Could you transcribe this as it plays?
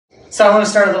So I want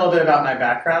to start a little bit about my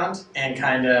background and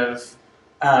kind of,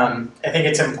 I think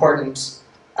it's important.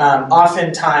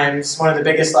 Oftentimes, one of the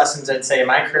biggest lessons I'd say in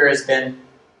my career has been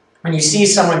when you see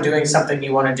someone doing something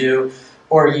you want to do,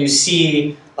 or you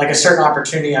see like a certain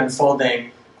opportunity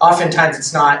unfolding, oftentimes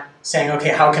it's not saying,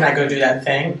 okay, how can I go do that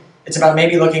thing? It's about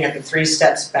maybe looking at the 3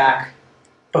 steps back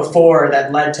before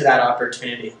that led to that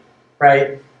opportunity,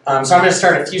 right? So I'm going to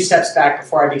start a few steps back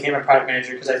before I became a product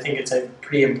manager because I think it's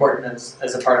pretty important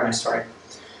as a part of my story.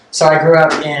 So I grew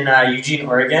up in Eugene,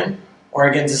 Oregon.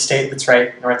 Oregon's a state that's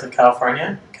right north of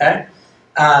California, okay?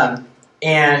 I'm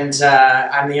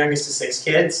the youngest of 6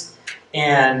 kids.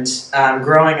 And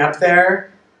growing up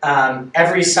there,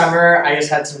 every summer I just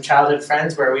had some childhood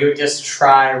friends where we would just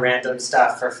try random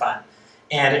stuff for fun.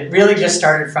 And it really just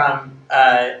started from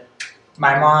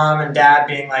my mom and dad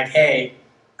being like, hey,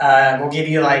 we'll give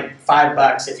you like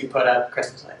 $5 if you put up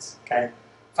Christmas lights, okay?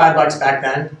 $5 back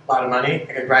then, a lot of money.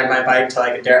 I could ride my bike to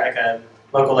like a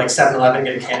local like 7-Eleven,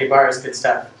 get a candy bar, it's good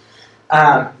stuff.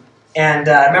 I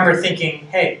remember thinking,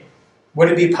 hey, would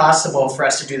it be possible for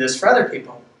us to do this for other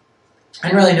people? I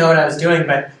didn't really know what I was doing,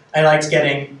 but I liked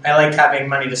having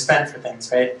money to spend for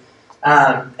things, right?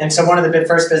 And so one of the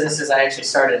first businesses I actually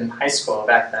started in high school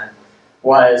back then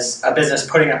was a business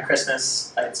putting up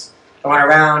Christmas lights. I went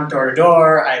around door to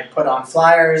door, I put on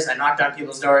flyers, I knocked on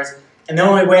people's doors, and the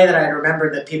only way that I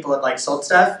remembered that people had like sold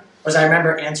stuff was I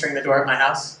remember answering the door at my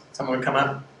house. Someone would come up.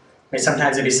 I mean,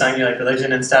 sometimes they'd be selling you like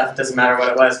religion and stuff, it doesn't matter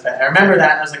what it was, but I remember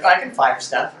that and I was like, oh, I can flyer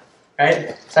stuff,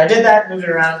 right? So I did that, moved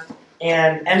it around,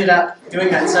 and ended up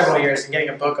doing that several years and getting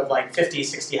a book of like 50,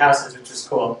 60 houses, which was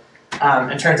cool.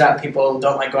 And turns out people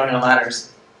don't like going on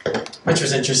ladders, which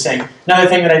was interesting. Another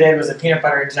thing that I did was a peanut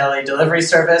butter and jelly delivery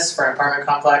service for an apartment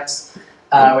complex,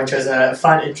 which was a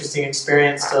fun, interesting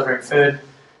experience delivering food,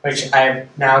 which I've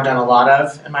now done a lot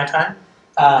of in my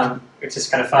time, which is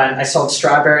kind of fun. I sold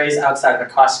strawberries outside of a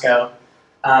Costco.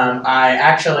 I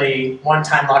actually, one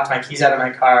time, locked my keys out of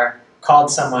my car, called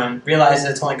someone, realized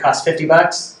that it's only cost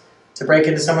 $50 to break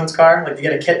into someone's car, like to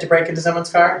get a kit to break into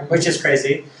someone's car, which is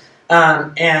crazy.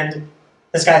 And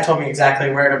this guy told me exactly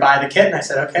where to buy the kit, and I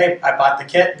said, okay, I bought the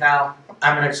kit, now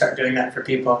I'm going to start doing that for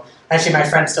people. Actually, my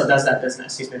friend still does that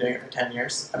business. He's been doing it for 10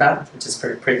 years, which is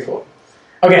pretty cool.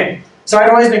 Okay, so I'd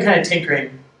always been kind of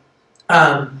tinkering,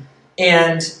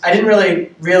 and I didn't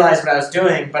really realize what I was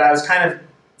doing, but I was kind of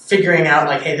figuring out,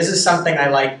 like, hey, this is something I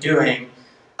like doing.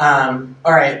 All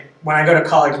right, when I go to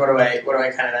college, what do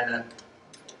I kind of end up,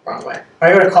 wrong way.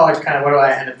 When I go to college, kind of what do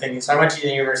I end up thinking? So I went to the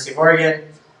University of Oregon.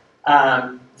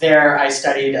 There I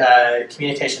studied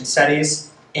communication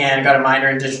studies and got a minor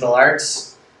in digital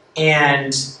arts.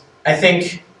 And I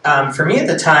think for me at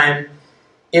the time,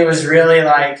 it was really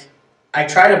like, I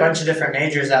tried a bunch of different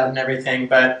majors out and everything,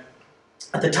 but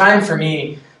at the time for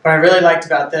me, what I really liked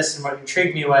about this and what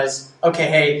intrigued me was, okay,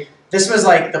 hey, this was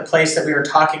like the place that we were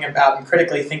talking about and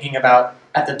critically thinking about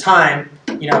at the time,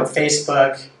 you know,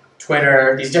 Facebook,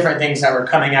 Twitter, these different things that were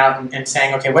coming out and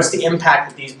saying, okay, what's the impact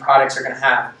that these products are going to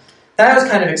have? That was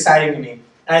kind of exciting to me.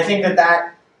 And I think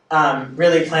that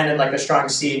really planted like a strong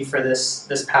seed for this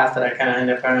path that I kind of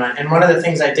ended up going on. And one of the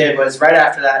things I did was right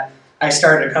after that, I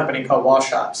started a company called Wall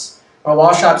Shops. What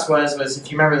Wall Shops was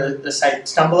if you remember the site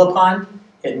Stumble Upon,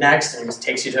 hit next and it just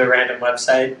takes you to a random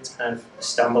website. It's kind of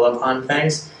stumble upon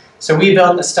things. So we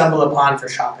built a Stumble Upon for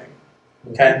shopping,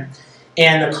 okay?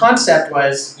 And the concept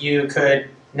was you could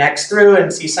next through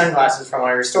and see sunglasses from all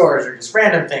your stores or just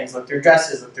random things, look through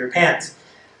dresses, look through pants.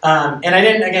 And I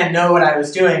didn't, again, know what I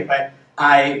was doing, but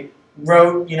I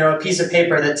wrote, you know, a piece of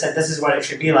paper that said this is what it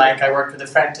should be like. I worked with a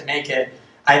friend to make it.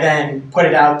 I then put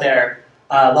it out there,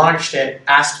 launched it,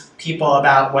 asked people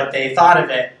about what they thought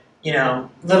of it, you know,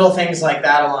 little things like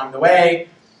that along the way.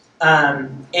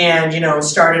 And, you know,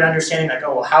 started understanding like,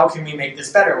 oh, well, how can we make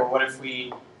this better? Well, what if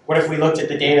we looked at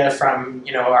the data from,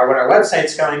 you know, what our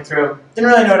website's going through? Didn't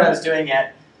really know what I was doing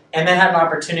yet. And then had an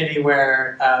opportunity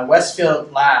where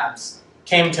Westfield Labs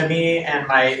came to me and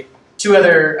my 2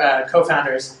 other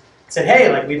co-founders said,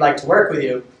 hey, like, we'd like to work with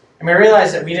you. And we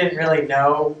realized that we didn't really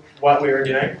know what we were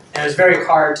doing. And it was very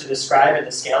hard to describe and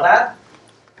to scale that.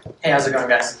 Hey, how's it going,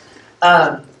 guys?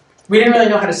 We didn't really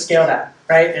know how to scale that,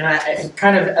 right? And I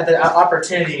kind of, at the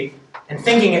opportunity and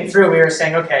thinking it through, we were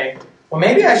saying, okay, well,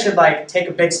 maybe I should like take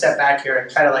a big step back here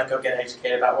and try to like go get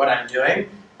educated about what I'm doing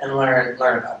and learn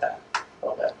about that a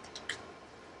little bit.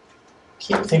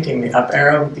 Keep thinking the up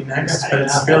arrow would be next, but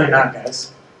it's really not,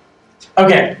 guys.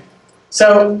 Okay,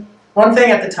 so one thing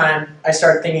at the time I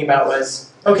started thinking about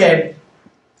was, okay,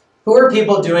 who are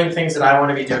people doing things that I want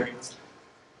to be doing?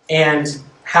 And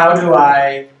how do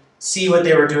I see what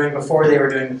they were doing before they were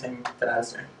doing the thing that I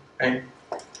was doing, right?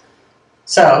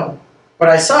 So what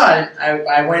I saw,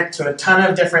 I went to a ton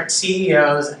of different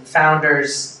CEOs and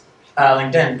founders'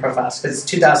 LinkedIn profiles, because it's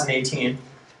 2018.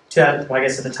 Well, I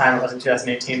guess at the time it wasn't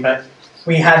 2018, but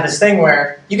we had this thing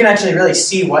where you can actually really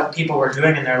see what people were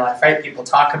doing in their life, right? People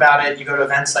talk about it. You go to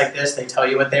events like this, they tell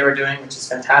you what they were doing, which is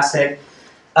fantastic.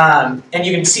 And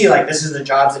you can see, like, this is the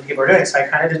jobs that people are doing. So I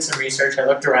kind of did some research. I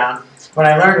looked around. What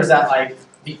I learned was that, like,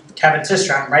 Kevin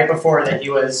Systrom, right before that he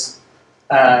was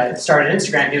started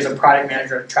Instagram, he was a product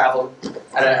manager at a travel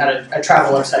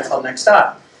website called Next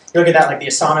Stop. You look at that, like the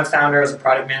Asana founder was a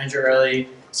product manager early.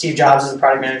 Steve Jobs was a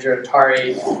product manager at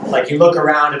Atari. Like, you look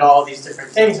around at all these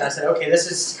different things, and I said, okay,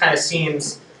 this is kind of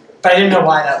seems, but I didn't know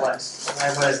why that was.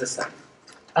 What is this thing?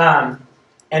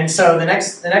 And so the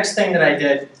next thing that I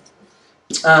did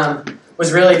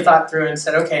was really thought through and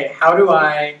said, okay, how do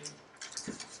I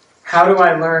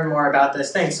learn more about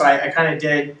this thing? So I kind of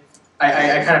did.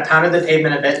 I kind of pounded the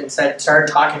pavement a bit and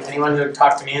started talking to anyone who would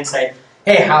talk to me and say,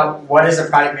 hey, what does a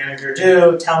product manager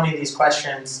do? Tell me these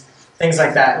questions, things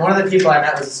like that. And one of the people I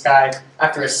met was this guy.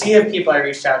 After a sea of people I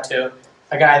reached out to,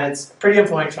 a guy that's pretty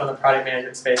influential in the product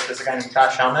management space was a guy named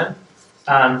Josh Hellman,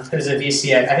 who's a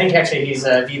VC. I think actually he's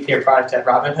a VP of product at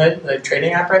Robinhood, the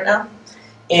trading app right now.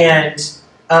 And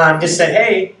just said,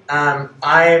 hey, I'm,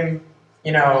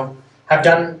 have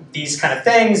done these kind of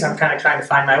things. I'm kind of trying to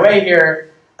find my way here.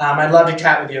 I'd love to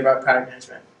chat with you about product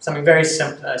management. Something very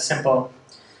simple.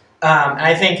 And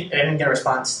I didn't get a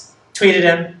response. Tweeted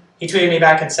him. He tweeted me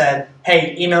back and said,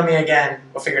 hey, email me again.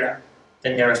 We'll figure it out.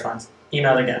 Didn't get a response.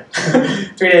 Emailed again.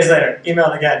 3 days later,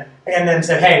 emailed again. And then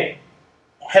said, hey,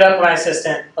 hit up my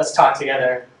assistant. Let's talk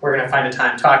together. We're going to find a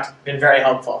time. Been very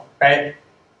helpful, right?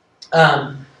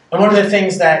 And one of the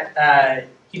things that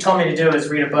he told me to do is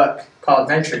read a book called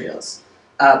Venture Deals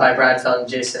by Brad Feld and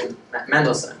Jason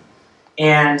Mendelsohn.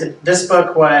 And this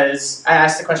book was, I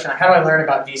asked the question, how do I learn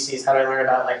about VCs? How do I learn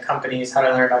about, like, companies? How do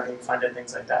I learn about being funded?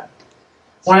 Things like that.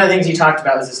 One of the things he talked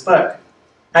about was this book.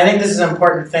 I think this is an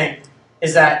important thing,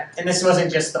 is that, and this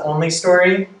wasn't just the only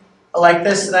story like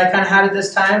this that I kind of had at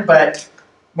this time, but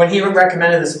when he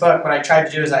recommended this book, what I tried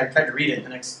to do is I tried to read it in the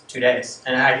next 2 days.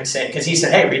 And I could say, because he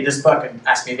said, hey, read this book and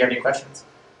ask me if you have any questions.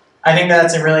 I think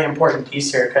that's a really important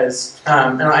piece here, because,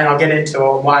 and I'll get into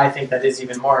why I think that is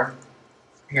even more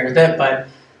here in a bit, but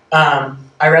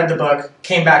I read the book,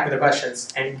 came back with the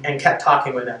questions, and kept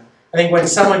talking with them. I think when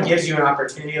someone gives you an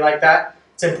opportunity like that,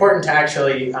 it's important to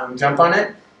actually jump on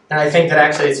it. And I think that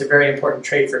actually it's a very important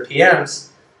trait for PMs,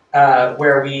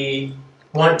 where we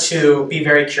want to be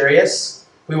very curious,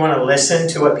 we want to listen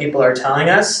to what people are telling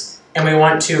us, and we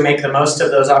want to make the most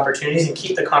of those opportunities and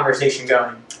keep the conversation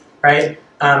going, right?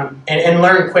 And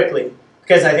learn quickly,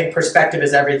 because I think perspective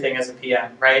is everything as a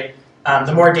PM, right?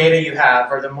 The more data you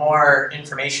have, or the more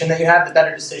information that you have, the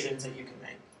better decisions that you can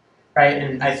make, right?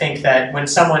 And I think that when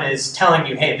someone is telling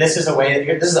you, hey, this is a way,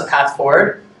 this is a path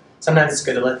forward, sometimes it's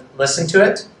good to listen to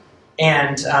it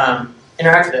and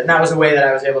interact with it. And that was a way that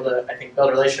I was able to, I think, build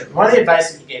a relationship. And one of the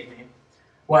advice that he gave me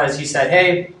was, he said,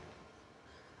 hey,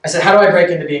 I said, how do I break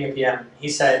into being a PM? He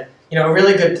said, a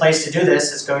really good place to do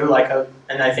this is go to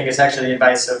and I think it's actually the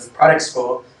advice of product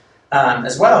school,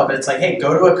 as well, but it's like, hey,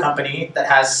 go to a company that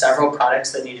has several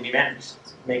products that need to be managed.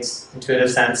 It makes intuitive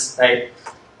sense, right?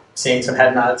 Seeing some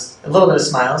head nods, a little bit of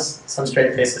smiles, some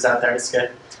straight faces out there, it's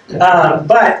good.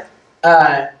 But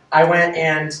I went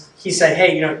and he said,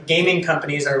 hey, gaming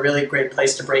companies are a really great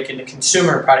place to break into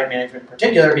consumer product management in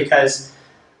particular, because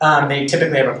they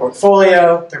typically have a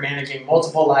portfolio, they're managing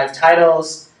multiple live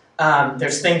titles,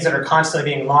 there's things that are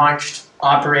constantly being launched,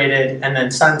 operated, and then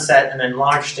sunset, and then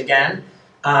launched again.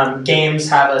 Games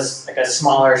have a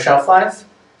smaller shelf life.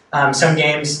 Some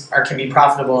games can be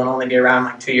profitable and only be around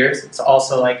like 2 years. It's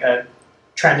also like a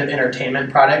trend of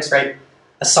entertainment products, right?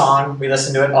 A song, we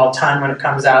listen to it all the time when it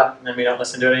comes out, and then we don't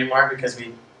listen to it anymore because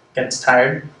we get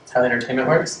tired. That's how entertainment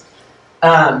works.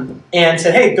 And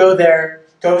said, hey, go there,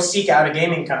 go seek out a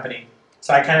gaming company.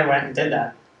 So I kind of went and did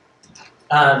that.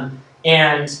 I'll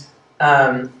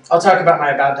talk about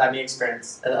my About.me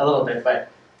experience a little bit,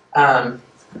 but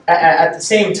at the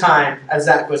same time as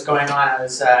that was going on, I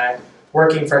was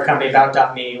working for a company,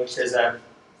 About.me, which is a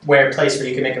place where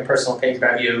you can make a personal page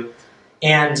about you,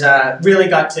 and really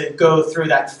got to go through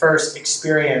that first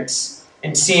experience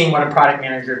and seeing what a product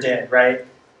manager did, right?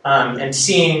 And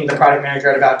seeing the product manager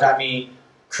at About.me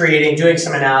doing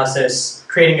some analysis,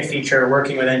 creating a feature,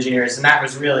 working with engineers, and that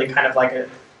was really kind of like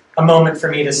a moment for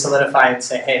me to solidify and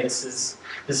say, hey, this is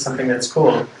something that's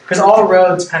cool. Because all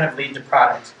roads kind of lead to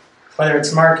product. Whether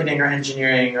it's marketing or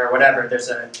engineering or whatever,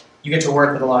 you get to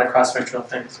work with a lot of cross-functional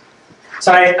things.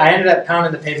 So I ended up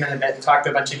pounding the pavement a bit and talked to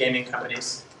a bunch of gaming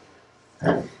companies.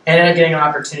 ended up getting an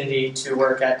opportunity to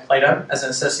work at Play-Doh as an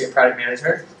associate product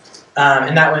manager,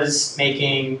 and that was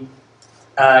making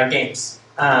games.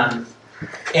 And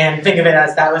think of it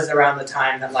as that was around the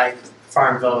time that like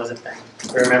Farmville was a thing.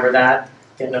 You remember that?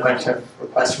 Getting a bunch of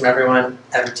requests from everyone,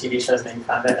 having TV shows being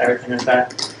fun, everything like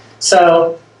that.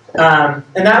 So, and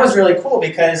that was really cool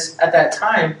because at that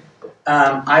time,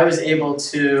 I was able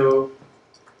to,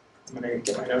 I'm going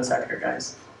to get my notes out here,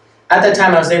 guys. At that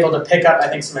time, I was able to pick up, I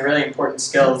think, some really important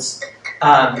skills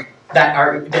that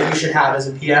you should have as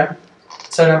a PM.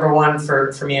 So number one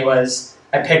for me was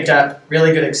I picked up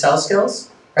really good Excel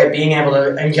skills, right? Being able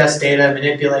to ingest data,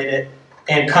 manipulate it,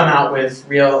 and come out with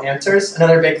real answers.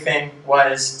 Another big thing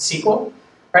was SQL,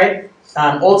 right?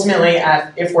 Ultimately,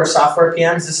 if we're software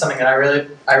PMs, this is something that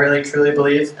I really truly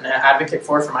believe and advocate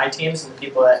for my teams and the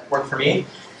people that work for me,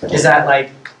 is that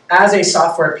like as a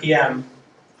software PM,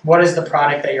 what is the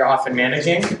product that you're often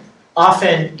managing?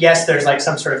 Often, yes, there's like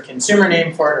some sort of consumer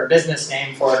name for it or business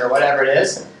name for it or whatever it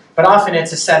is, but often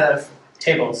it's a set of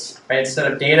tables, right? It's a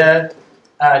set of data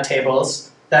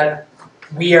tables that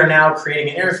we are now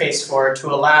creating an interface for to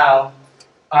allow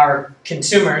our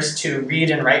consumers to read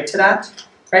and write to that,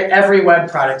 right? Every web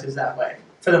product is that way,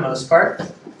 for the most part,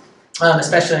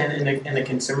 especially in the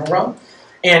consumer world.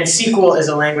 And SQL is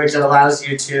a language that allows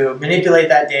you to manipulate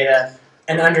that data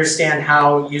and understand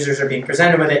how users are being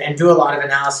presented with it and do a lot of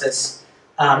analysis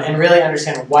and really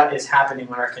understand what is happening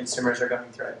when our consumers are going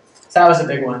through it. So that was a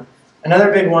big one. Another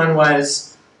big one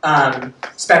was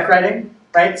spec writing,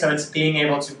 right? So it's being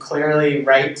able to clearly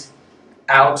write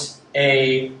out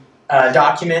a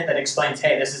document that explains,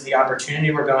 hey, this is the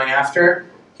opportunity we're going after.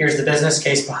 Here's the business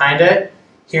case behind it.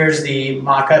 Here's the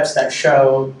mock-ups that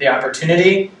show the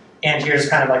opportunity. And here's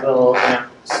kind of like a little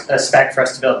a spec for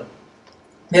us to build.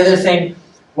 The other thing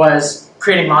was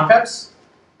creating mock-ups,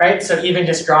 right? So even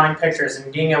just drawing pictures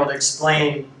and being able to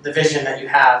explain the vision that you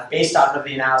have based off of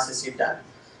the analysis you've done.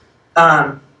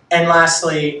 And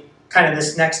lastly, kind of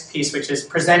this next piece, which is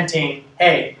presenting,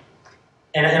 hey,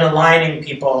 and aligning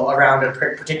people around a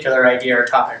particular idea or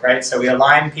topic, right? So we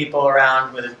align people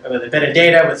around with a bit of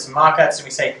data, with some mock-ups, and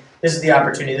we say, this is the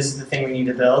opportunity, this is the thing we need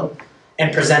to build,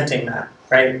 and presenting that,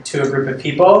 right, to a group of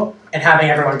people, and having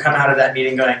everyone come out of that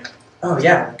meeting going, oh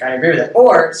yeah, like, I agree with it.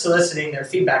 Or soliciting their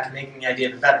feedback and making the idea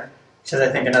even better, which is, I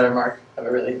think, another mark of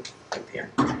a really good PM.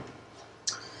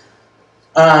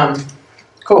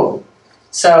 Cool.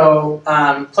 So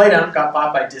Play-Doh got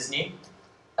bought by Disney,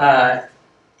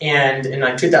 and in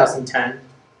like 2010,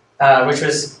 which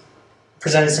was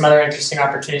presented some other interesting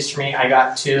opportunities for me. I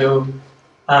got to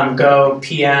go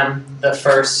PM the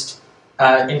first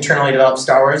internally developed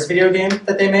Star Wars video game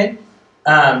that they made,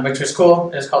 which was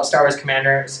cool. It was called Star Wars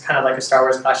Commander. It's kind of like a Star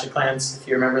Wars Clash of Clans, if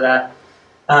you remember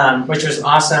that, which was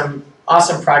awesome.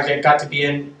 Awesome project. Got to be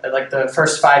in like the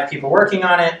first 5 people working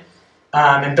on it,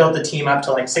 and built the team up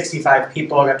to like 65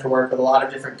 people. Got to work with a lot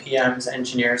of different PMs,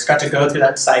 engineers. Got to go through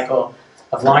that cycle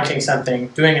of launching something,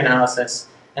 doing analysis,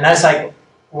 and that's like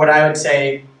what I would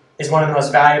say is one of the most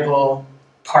valuable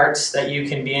parts that you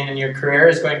can be in your career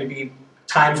is going to be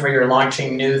times where you're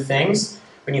launching new things.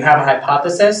 When you have a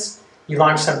hypothesis, you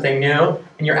launch something new,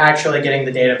 and you're actually getting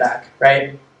the data back,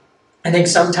 right? I think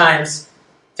sometimes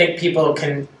people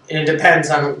can, and it depends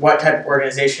on what type of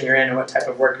organization you're in and what type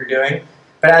of work you're doing,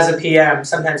 but as a PM,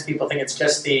 sometimes people think it's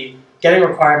just the getting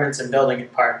requirements and building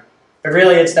it part. But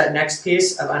really, it's that next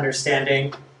piece of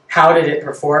understanding how did it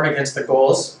perform against the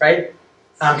goals, right?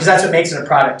 Because that's what makes it a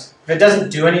product. If it doesn't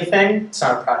do anything, it's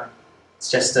not a product. It's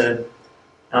just a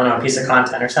piece of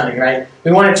content or something, right?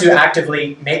 We want it to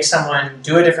actively make someone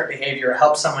do a different behavior or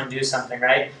help someone do something,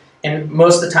 right? And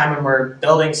most of the time when we're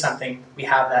building something, we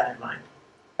have that in mind,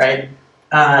 right?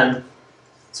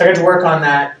 So I got to work on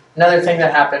that. Another thing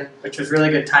that happened, which was really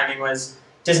good timing, was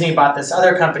Disney bought this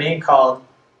other company called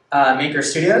Maker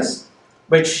Studios,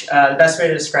 which the best way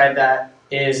to describe that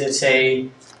is it's a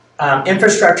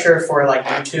infrastructure for like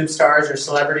YouTube stars or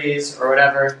celebrities or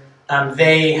whatever.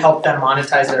 They help them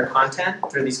monetize their content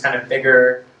through these kind of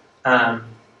bigger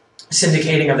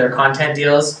syndicating of their content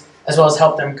deals, as well as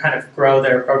help them kind of grow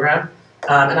their program.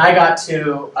 And I got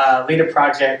to lead a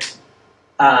project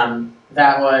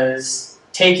that was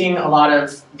taking a lot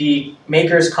of the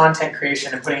Maker's content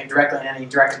creation and putting it directly in any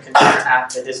direct-to-consumer app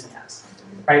that Disney has.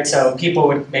 Right? So people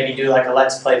would maybe do like a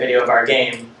Let's Play video of our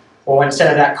game. Well,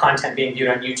 instead of that content being viewed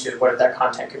on YouTube, what if that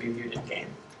content could be viewed in game?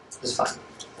 It was fun.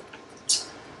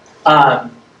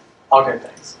 All good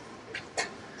things.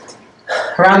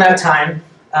 Around that time,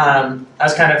 I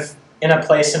was kind of in a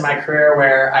place in my career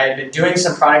where I had been doing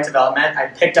some product development. I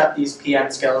picked up these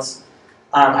PM skills,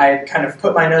 I kind of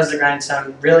put my nose to the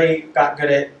grindstone, really got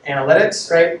good at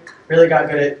analytics, right? Really got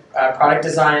good at product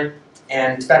design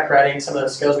and spec writing, some of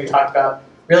those skills we talked about.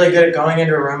 Really good at going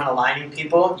into a room and aligning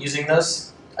people using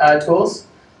those tools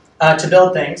to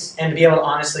build things and to be able to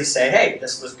honestly say, hey,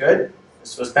 this was good,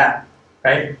 this was bad,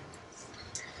 right?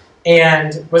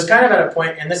 And was kind of at a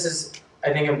point, and this is,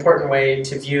 I think, an important way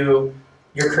to view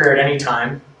your career at any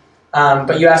time,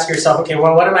 but you ask yourself, okay,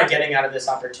 well, what am I getting out of this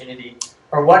opportunity?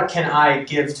 Or what can I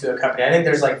give to a company? I think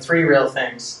there's like three real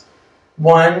things.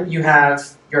 One, you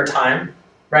have your time,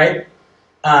 right?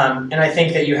 And I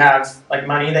think that you have like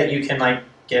money that you can like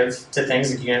give to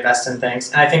things, that you can invest in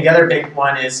things. And I think the other big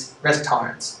one is risk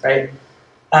tolerance, right?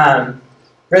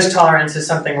 Risk tolerance is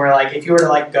something where like if you were to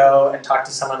like go and talk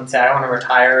to someone and say, I want to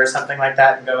retire or something like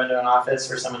that, and go into an office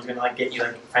where someone's going to like get you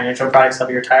like financial products to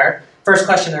help you retire, first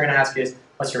question they're going to ask you is,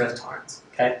 what's your risk tolerance,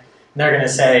 okay? And they're going to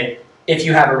say, if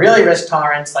you have a really risk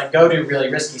tolerance, like go do really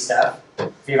risky stuff.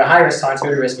 If you have a high risk tolerance,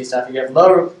 go do risky stuff. If you have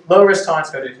low risk tolerance,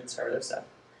 go do conservative stuff.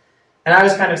 And I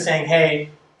was kind of saying, hey,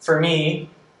 for me,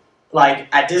 like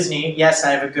at Disney, yes,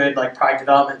 I have a good like product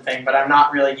development thing, but I'm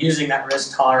not really using that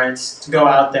risk tolerance to go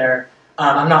out there.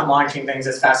 I'm not launching things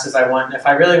as fast as I want. And if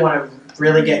I really want to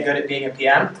really get good at being a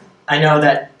PM, I know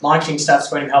that launching stuff is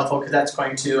going to be helpful because that's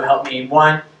going to help me,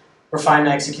 one, refine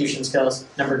my execution skills.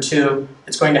 Number two,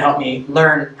 it's going to help me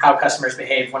learn how customers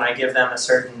behave when I give them a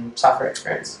certain software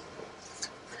experience.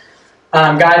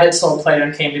 Guy that sold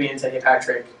Playdom came to me and said, hey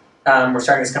Patrick, we're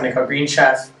starting this company called Green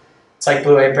Chef. It's like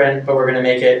Blue Apron, but we're going to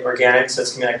make it organic, so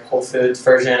it's going to be like a Whole Foods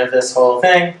version of this whole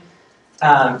thing.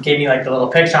 Gave me like the little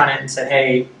pitch on it and said,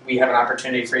 hey, we have an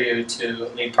opportunity for you to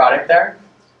lead product there.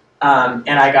 And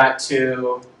I got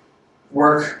to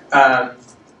work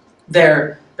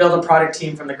there, build a product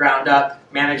team from the ground up,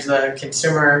 manage the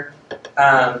consumer,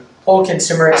 whole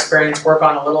consumer experience, work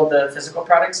on a little bit of physical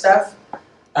product stuff,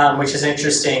 which is an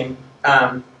interesting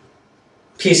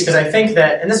piece, because I think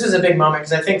that, and this was a big moment,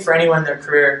 because I think for anyone in their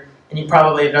career, and you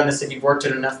probably have done this if you've worked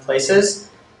in enough places,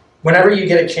 whenever you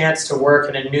get a chance to work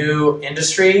in a new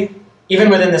industry, even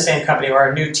within the same company or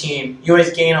a new team, you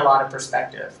always gain a lot of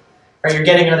perspective, right? You're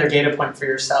getting another data point for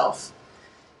yourself.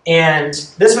 And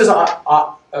this was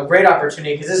a great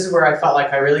opportunity because this is where I felt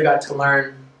like I really got to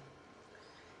learn,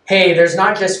 hey, there's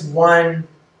not just one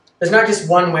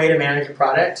way to manage a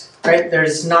product, right?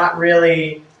 There's not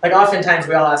really, like oftentimes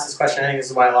we all ask this question, I think this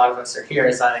is why a lot of us are here,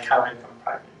 is like, how do I become a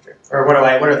product manager? Or what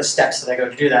are the steps that I go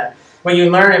to do that? When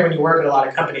you learn it when you work at a lot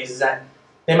of companies is that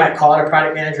they might call it a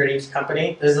product manager at each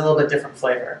company. There's a little bit different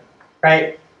flavor,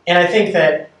 right? And I think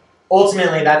that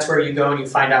ultimately that's where you go and you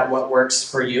find out what works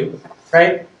for you,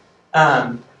 right?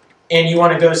 And you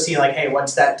want to go see like, hey,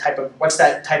 what's that type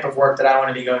of work that I want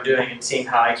to be going doing, and seeing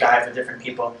how I jive with different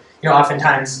people. You know,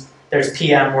 oftentimes there's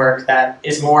PM work that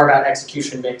is more about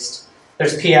execution based.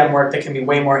 There's PM work that can be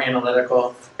way more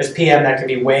analytical. There's PM that can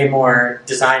be way more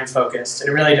design focused.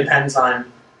 It really depends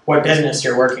on what business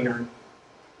you're working on.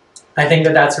 I think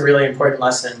that that's a really important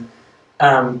lesson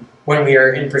when we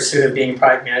are in pursuit of being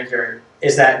product manager,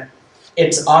 is that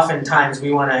it's oftentimes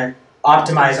we want to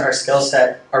optimize our skill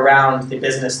set around the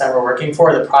business that we're working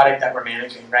for, the product that we're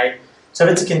managing, right? So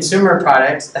if it's a consumer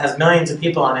product that has millions of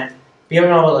people on it, being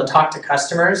able to talk to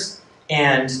customers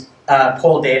and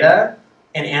pull data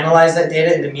and analyze that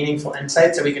data into meaningful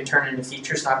insights that we can turn into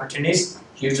features and opportunities,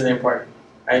 hugely important,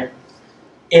 right?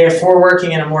 If we're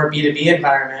working in a more B2B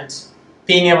environment,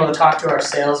 being able to talk to our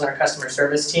sales and our customer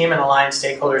service team and align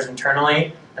stakeholders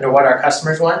internally into what our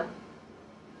customers want,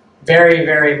 very,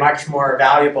 very much more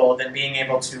valuable than being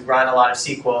able to run a lot of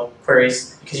SQL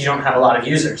queries because you don't have a lot of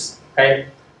users, right? A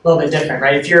little bit different,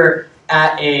 right? If you're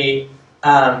at a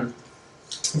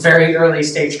very early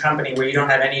stage company where you don't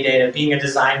have any data, being a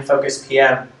design-focused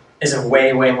PM is a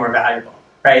way, way more valuable,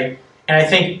 right? And I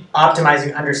think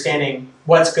optimizing, understanding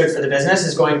what's good for the business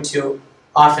is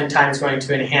oftentimes going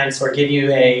to enhance or give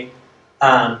you a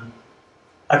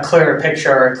clearer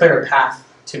picture or a clearer path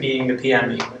to being the PM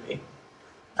that you would be.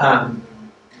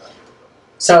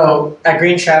 So at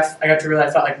Green Chef, I got to really, I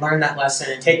felt like, learn that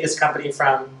lesson and take this company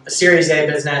from a Series A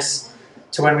business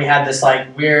to when we had this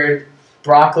like weird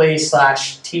broccoli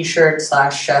 / t-shirt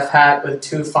 / chef hat with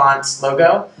 2 fonts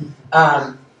logo.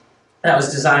 That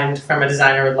was designed from a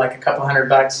designer with like a couple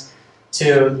 $100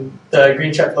 to the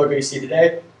Green Chef logo you see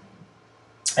today.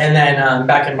 And then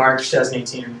back in March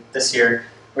 2018, this year,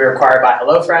 we were acquired by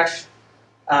HelloFresh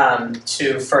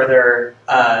to further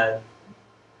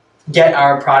get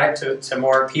our product to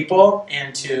more people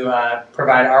and to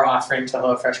provide our offering to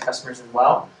HelloFresh customers as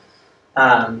well.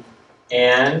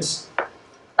 That's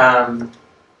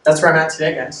where I'm at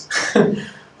today, guys.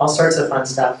 All sorts of fun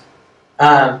stuff.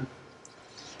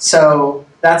 So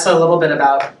that's a little bit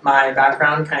about my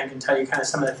background. Kind of can tell you kind of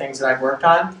some of the things that I've worked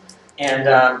on, and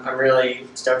I'm really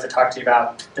stoked to talk to you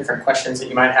about different questions that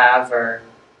you might have, or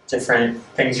different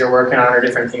things you're working on, or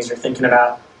different things you're thinking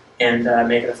about, and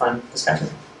make it a fun discussion.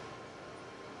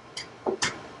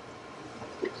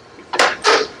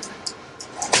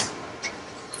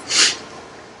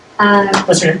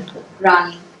 What's your name?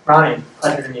 Ronnie. Ronnie,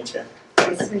 pleasure to meet you.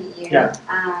 Nice to meet you.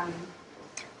 Yeah.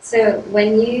 So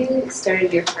when you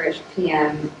started your first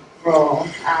PM role,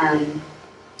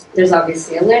 there's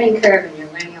obviously a learning curve and you're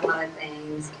learning a lot of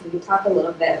things. Can you talk a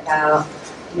little bit about,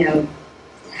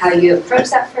 how you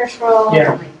approached that first role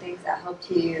Yeah. and like things that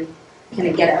helped you kind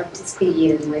of get up to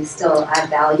speed and like still add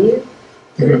value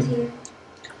to the team?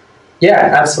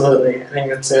 Yeah, absolutely. I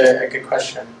think that's a good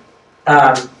question.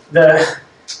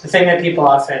 The thing that people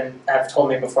often have told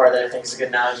me before that I think is a good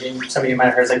analogy, and some of you might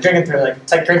have heard, is like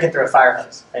it's like drinking through a fire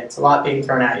hose. Right? It's a lot being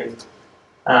thrown at you.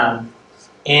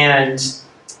 And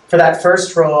for that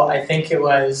first role, I think it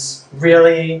was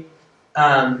really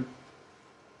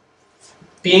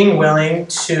being willing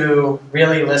to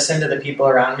really listen to the people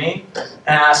around me and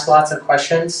ask lots of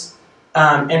questions,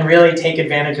 and really take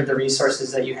advantage of the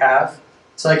resources that you have.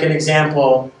 So like an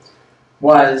example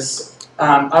was,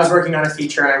 I was working on a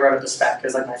feature and I wrote up a spec. It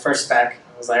was like my first spec.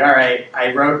 I was like, all right,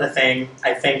 I wrote a thing.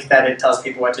 I think that it tells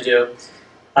people what to do.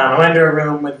 I went into a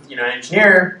room with an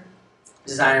engineer.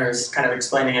 Designer was kind of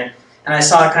explaining it. And I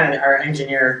saw kind of our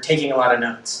engineer taking a lot of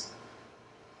notes.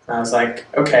 And I was like,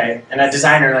 okay. And a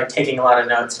designer like taking a lot of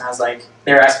notes. And I was like,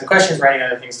 they were asking questions, writing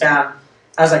other things down.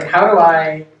 I was like, how do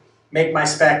I make my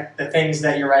spec the things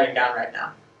that you're writing down right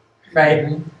now? Right?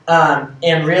 Mm-hmm.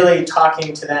 And really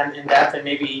talking to them in depth and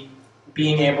maybe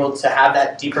being able to have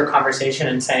that deeper conversation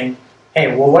and saying,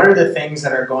 hey, well, what are the things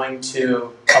that are going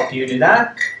to help you do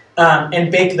that?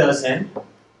 And bake those in.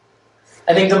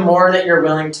 I think the more that you're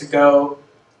willing to go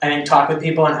and talk with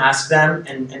people and ask them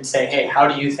and say, hey, how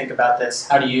do you think about this?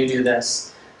 How do you do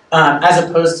this? As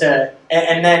opposed to,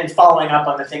 and then following up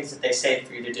on the things that they say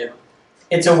for you to do.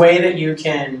 It's a way that you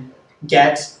can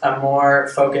get a more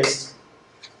focused,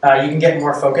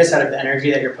 more focus out of the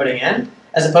energy that you're putting in,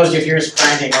 as opposed to if you're just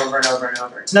grinding over and over and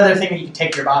over. It's another thing that you can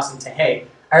take to your boss and say, hey,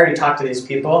 I already talked to these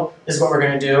people. This is what we're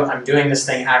going to do. I'm doing this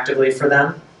thing actively for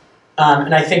them.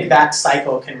 And I think that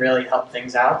cycle can really help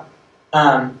things out.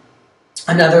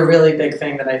 Another really big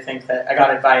thing that I think that I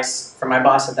got advice from my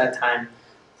boss at that time,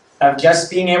 of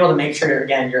just being able to make sure,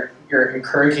 again, you're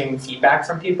encouraging feedback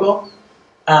from people,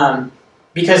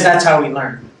 because that's how we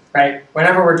learn, right?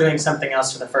 Whenever we're doing something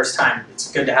else for the first time, it's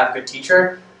good to have a good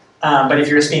teacher. But if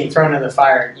you're just being thrown in the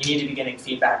fire, you need to be getting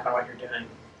feedback on what you're doing.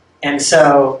 And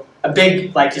so a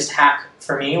big just hack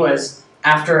for me was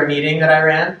after a meeting that I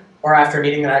ran, or after a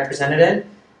meeting that I presented in,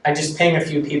 I just ping a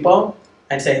few people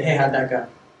and say, hey, how'd that go?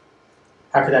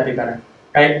 How could that be better,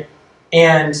 right?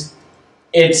 And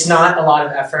it's not a lot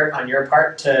of effort on your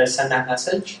part to send that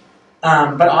message.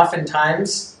 But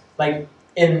oftentimes, like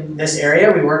in this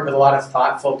area, we work with a lot of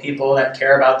thoughtful people that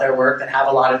care about their work, that have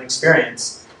a lot of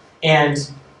experience. And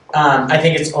I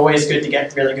think it's always good to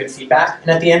get really good feedback.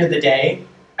 And at the end of the day,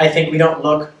 I think we don't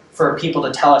look for people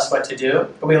to tell us what to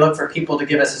do, but we look for people to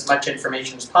give us as much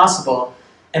information as possible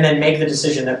and then make the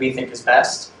decision that we think is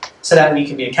best so that we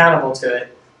can be accountable to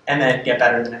it and then get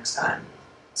better the next time.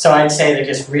 So I'd say that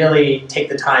just really take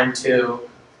the time to,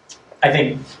 I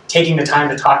think, taking the time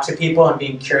to talk to people and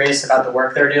being curious about the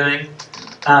work they're doing,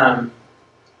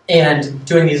 and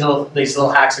doing these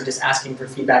little hacks of just asking for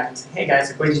feedback and saying, hey guys,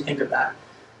 like, what did you think of that?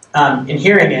 And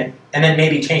hearing it, and then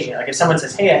maybe changing it. Like if someone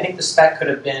says, hey, I think the spec could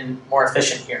have been more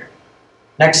efficient here.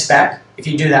 Next spec, if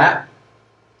you do that,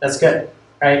 that's good,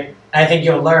 right? And I think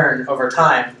you'll learn over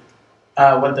time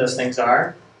what those things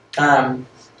are.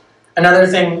 Another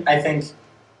thing I think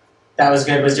that was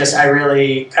good was just I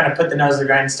really kind of put the nose to the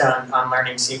grindstone on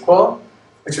learning SQL,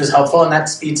 which was helpful, and that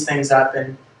speeds things up.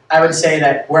 And I would say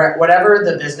that whatever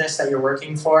the business that you're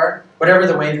working for, whatever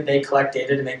the way that they collect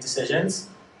data to make decisions,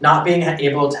 not being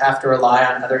able to have to rely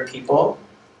on other people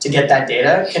to get that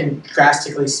data can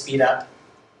drastically speed up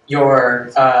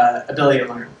your ability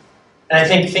to learn. And I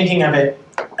think thinking of it,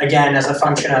 again, as a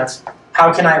function of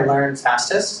how can I learn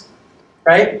fastest,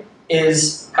 right,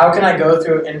 is how can I go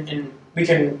through, and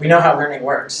we know how learning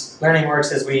works. Learning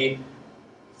works as we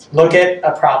look at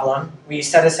a problem, we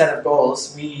set a set of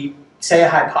goals, we say a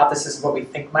hypothesis of what we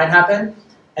think might happen,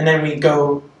 and then we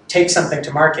go take something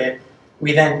to market,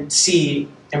 we then see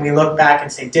and we look back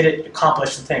and say, did it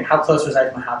accomplish the thing? How close was I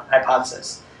to my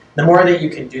hypothesis? The more that you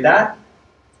can do that,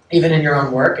 even in your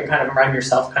own work, and kind of run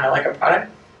yourself kind of like a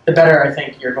product, the better I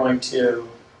think you're going to,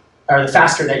 or the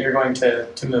faster that you're going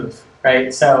to move,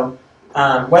 right? So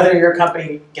Whether your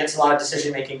company gets a lot of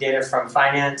decision-making data from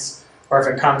finance, or if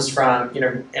it comes from,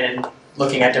 and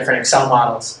looking at different Excel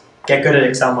models, get good at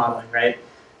Excel modeling, right?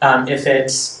 If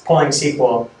it's pulling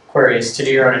SQL queries to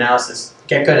do your own analysis,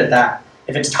 get good at that.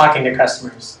 If it's talking to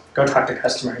customers, go talk to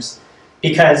customers.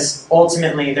 Because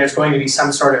ultimately, there's going to be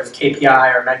some sort of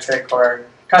KPI or metric or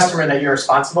customer that you're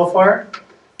responsible for,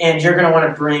 and you're going to want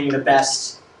to bring the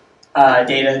best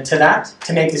data to that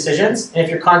to make decisions. And if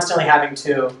you're constantly having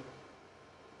to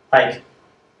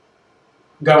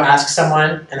go ask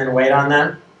someone and then wait on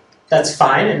them, that's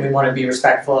fine, and we want to be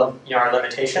respectful of our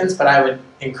limitations, but I would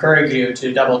encourage you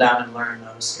to double down and learn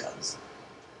those skills.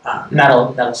 And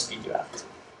that'll speed you up.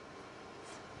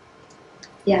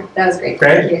 Yeah, that was great.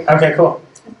 Great? Thank you. Okay, cool.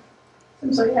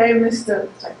 I'm sorry, I missed the.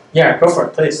 Sorry. Yeah, go for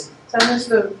it, please. So I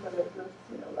missed I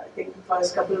think the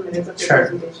first couple of minutes of your Sure.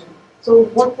 presentation. So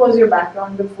what was your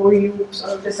background before you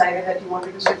sort of decided that you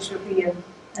wanted to switch to PM?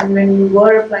 And when you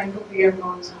were applying for PM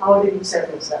roles, how did you set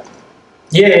yourself?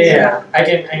 Yeah. I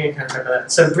can kind of talk about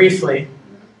that. So briefly,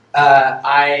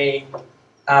 I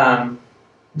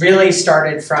really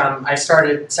started I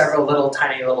started several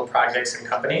tiny little projects and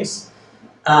companies.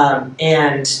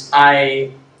 And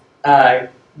I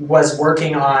was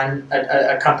working on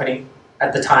a company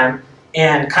at the time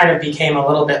and kind of became a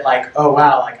little bit like, oh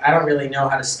wow, I don't really know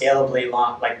how to scalably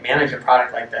manage a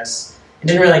product like this. I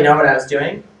didn't really know what I was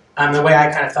doing. The way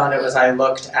I kind of found it was I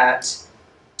looked at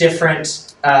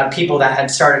different people that had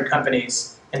started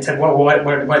companies and said, what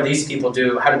do these people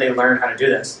do? How did they learn how to do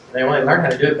this? They only learned how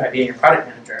to do it by being a product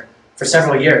manager for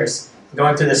several years,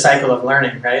 going through the cycle of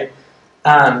learning, right?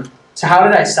 So how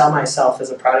did I sell myself as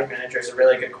a product manager is a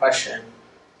really good question.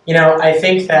 I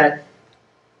think that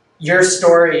your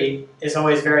story is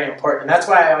always very important. And that's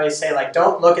why I always say,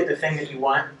 don't look at the thing that you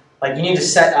want. You need to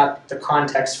set up the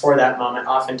context for that moment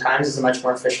oftentimes is a much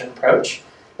more efficient approach.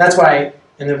 That's why,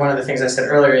 and then one of the things I said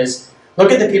earlier is,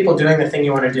 look at the people doing the thing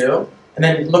you want to do, and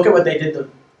then look at what they did the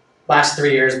last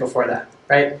 3 years before that,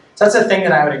 right? So that's the thing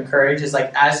that I would encourage is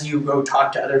as you go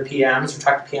talk to other PMs or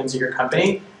talk to PMs at your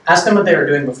company, ask them what they were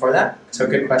doing before that. So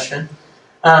good question.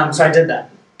 So I did that.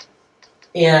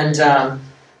 And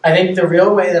I think the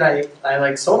real way that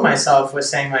I sold myself was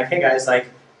saying hey guys,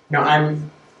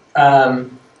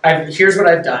 here's what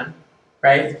I've done,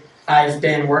 right? I've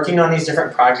been working on these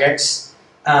different projects.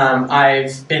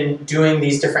 I've been doing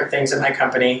these different things at my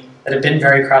company that have been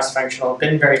very cross-functional,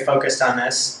 been very focused on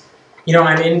this.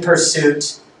 I'm in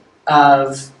pursuit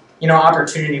of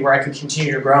opportunity where I could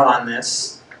continue to grow on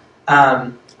this.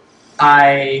 I'm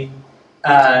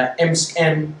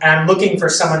looking for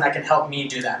someone that can help me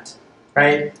do that,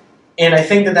 right? And I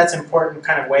think that that's an important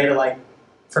kind of way to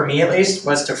for me at least,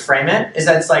 was to frame it, is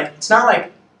that it's not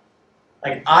like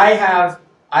I have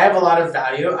a lot of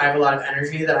value, I have a lot of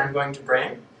energy that I'm going to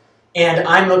bring, and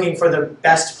I'm looking for the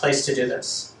best place to do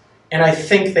this. And I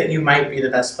think that you might be the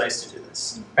best place to do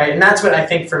this, right? And that's what I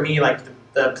think for me,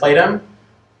 the Playdom,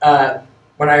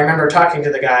 when I remember talking to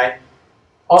the guy,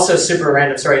 also super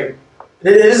random story.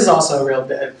 This is also a real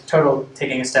total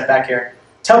taking a step back here.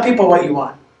 Tell people what you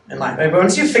want in life.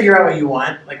 Once you figure out what you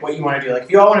want to do, if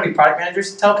you all want to be product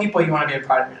managers, tell people you want to be a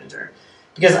product manager.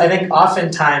 Because I think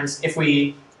oftentimes if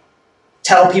we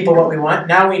tell people what we want,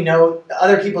 now we know,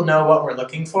 other people know what we're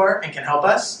looking for and can help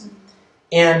us.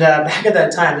 And back at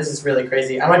that time, this is really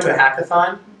crazy, I went to a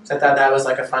hackathon, so I thought that was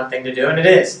a fun thing to do, and it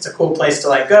is. It's a cool place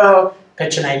to go,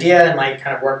 pitch an idea, and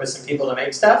kind of work with some people to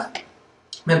make stuff.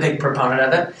 I'm a big proponent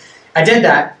of it. I did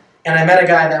that, and I met a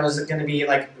guy that was going to be,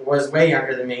 was way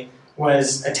younger than me,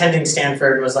 was attending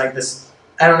Stanford, was this,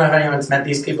 I don't know if anyone's met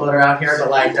these people that are out here,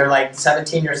 but they're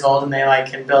 17 years old and they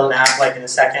can build an app in a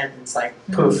second. It's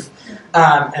poof.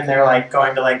 And they're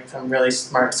going to some really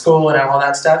smart school and all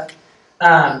that stuff.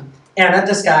 And I met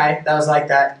this guy that was like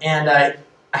that, and I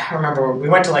remember we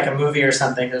went to a movie or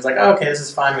something. It was oh, okay, this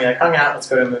is fun. We hung out, let's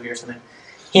go to a movie or something.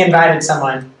 He invited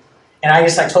someone, and I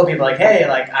just told people hey,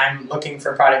 I'm looking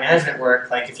for product management work.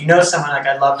 If you know someone,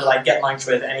 I'd love to get lunch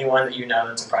with anyone that you know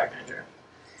that's a product manager.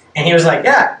 And he was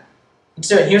yeah.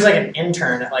 So he was an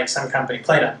intern at some company,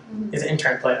 Playdom. He's an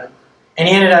intern at Playdom. And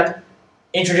he ended up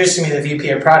introducing me to the VP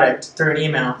of product through an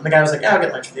email. And the guy was yeah, I'll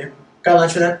get lunch with you. Got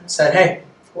lunch with him, said, hey.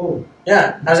 Ooh.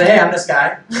 Yeah. I was hey, I'm this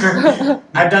guy.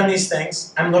 I've done these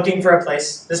things. I'm looking for a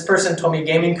place. This person told me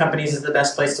gaming companies is the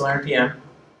best place to learn PM.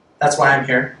 That's why I'm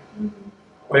here.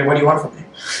 What do you want from me?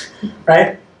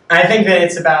 Right? I think that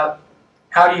it's about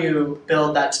how do you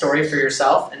build that story for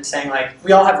yourself and saying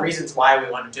we all have reasons why we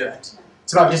want to do it.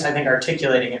 It's about just, I think,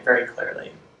 articulating it very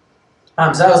clearly.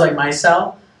 So that was my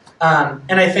sell. And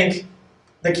I think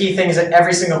the key thing is that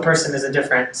every single person is a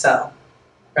different sell,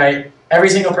 right? Every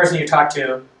single person you talk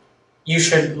to, you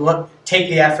should take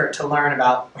the effort to learn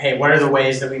about, hey, what are the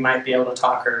ways that we might be able to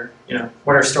talk, or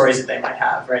what are stories that they might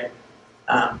have, right?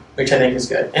 Which I think is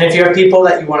good. And if you have people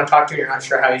that you want to talk to and you're not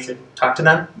sure how you should talk to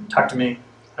them, talk to me,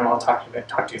 and I'll talk to you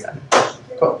about it.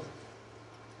 Cool.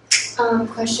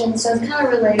 Question. So it's kind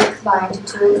of related combined to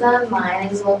two of them. Mine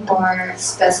is a little more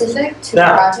specific to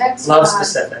projects. Love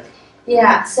specific.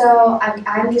 Yeah, so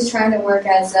I'm just trying to work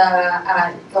as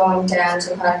going down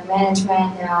to product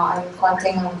management now. I'm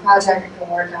collecting on the project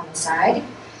and work on the side.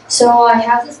 So I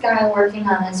have this guy working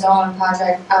on his own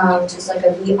project, which is like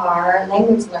a VR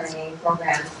language learning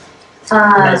program.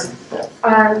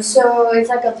 So it's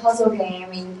like a puzzle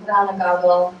game. You put on a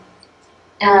goggle.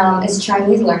 It's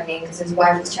Chinese learning because his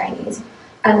wife is Chinese.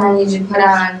 And then you just put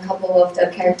on a couple of the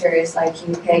characters, like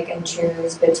you pick and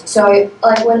choose. But so,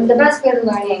 like, when the best way to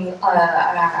learning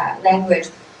language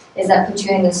is that put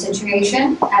you in the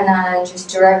situation and then just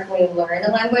directly learn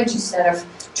the language instead of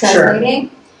translating.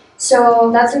 Sure. So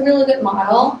that's a really good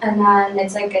model. And then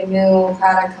it's like a new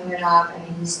product coming up,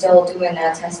 and he's still doing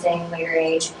that testing later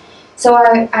age. So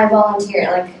I volunteer,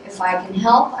 like, if I can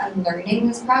help, I'm learning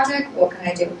this project, what can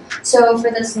I do? So for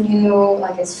this new,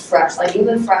 like, it's fresh, like,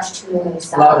 even fresh to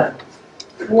himself. Love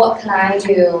it. What can I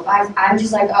do? I'm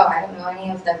just like, oh, I don't know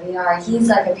any of the VR. He's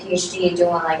like a PhD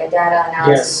doing, like, a data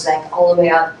analysis, like, all the way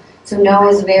up. So Noah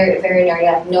is very, very nerdy.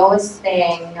 Like, Noah's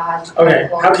thing, okay,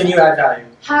 how can you add value?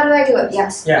 How do I do it?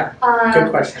 Yes. Yeah, good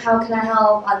question. How can I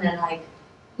help? And then, like,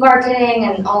 marketing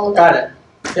and all of that. Got it.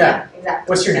 Yeah. Exactly.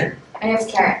 What's your name? My name's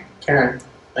Karen. Karen,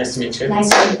 nice to meet you. Nice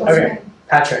to meet you. What's your name?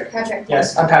 Patrick. Patrick.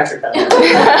 Yes, I'm Patrick.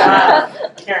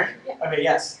 Karen. Okay,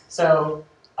 yes. So,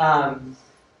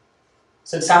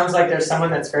 so it sounds like there's someone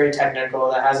that's very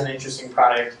technical that has an interesting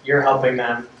product. You're helping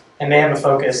them, and they have a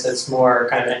focus that's more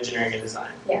kind of engineering and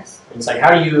design. Yes. And it's like,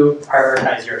 how do you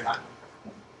prioritize your time,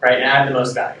 right, and add the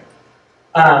most value?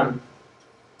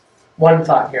 One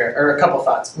thought here, or a couple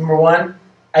thoughts. Number one,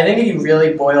 I think if you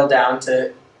really boil down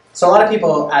to, so a lot of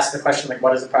people ask the question, like,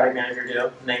 what does a product manager do?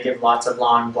 And they give lots of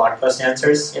long blog post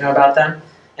answers, about them.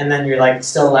 And then you're like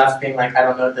still left being like, I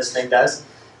don't know what this thing does.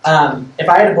 If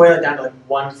I had to boil it down to like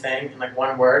one thing in like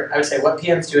one word, I would say what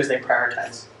PMs do is they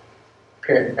prioritize.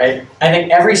 Period, right? I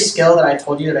think every skill that I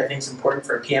told you that I think is important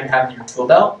for a PM to have in your tool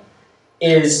belt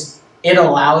is it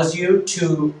allows you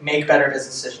to make better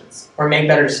business decisions or make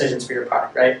better decisions for your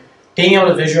product, right? Being able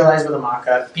to visualize with a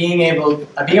mock-up, being able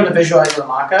to visualize with a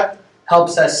mock-up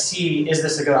helps us see, is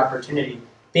this a good opportunity?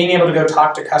 Being able to go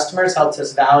talk to customers helps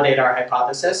us validate our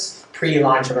hypothesis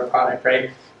pre-launch of a product,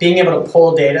 right? Being able to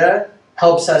pull data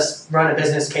helps us run a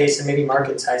business case and maybe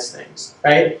market size things,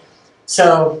 right?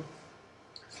 So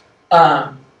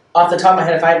off the top of my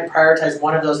head, if I had to prioritize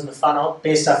one of those in the funnel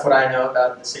based off what I know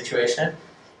about the situation,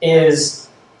 is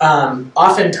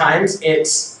oftentimes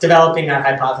it's developing that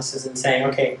hypothesis and saying,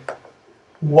 okay,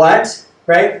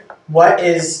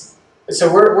 so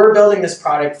we're building this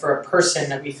product for a person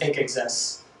that we think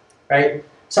exists, right?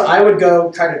 So I would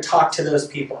go try to talk to those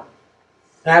people.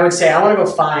 And I would say, I want to go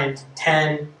find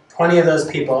 10, 20 of those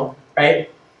people,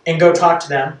 right? And go talk to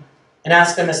them and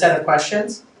ask them a set of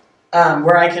questions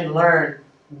where I can learn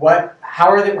how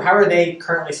are they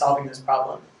currently solving this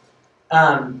problem.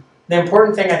 The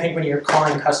important thing, I think, when you're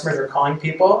calling customers or calling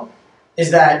people is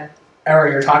that, or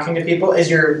you're talking to people, is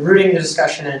you're rooting the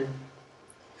discussion in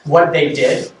what they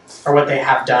did or what they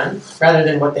have done, rather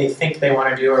than what they think they want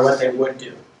to do or what they would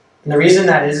do. And the reason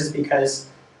that is because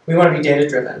we want to be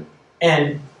data-driven.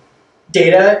 And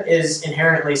data is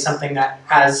inherently something that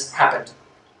has happened.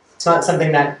 It's not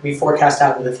something that we forecast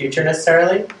out into the future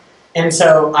necessarily. And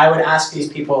so I would ask these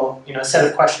people, a set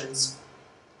of questions.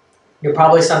 You're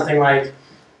probably something like,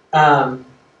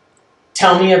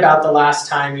 tell me about the last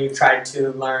time you tried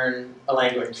to learn a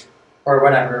language, or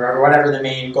whatever the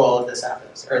main goal of this app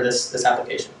is, or this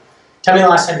application. Tell me the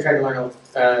last time you tried to learn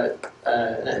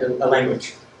a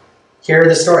language. Hear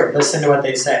the story. Listen to what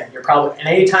they say. And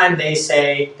anytime they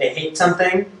say they hate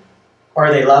something or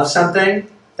they love something,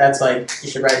 that's like, you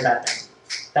should write that down.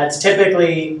 That's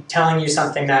typically telling you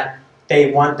something that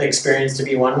they want the experience to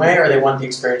be one way or they want the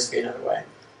experience to be another way.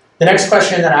 The next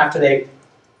question that after they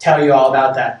tell you all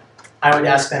about that, I would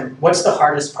ask them, what's the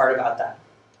hardest part about that?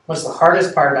 What's the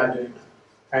hardest part about doing that,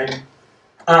 right?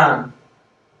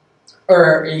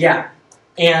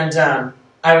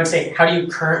 I would say, how do you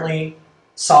currently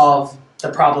solve the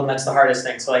problem that's the hardest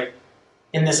thing? So like,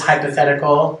 in this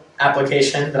hypothetical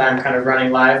application that I'm kind of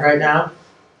running live right now,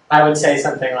 I would say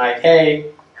something like,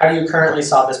 hey, how do you currently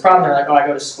solve this problem? They're like, oh, I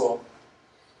go to school.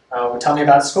 Oh, tell me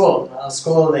about school. Well,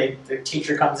 school, the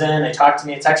teacher comes in, they talk to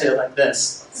me, it's actually like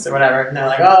this, so whatever. And they're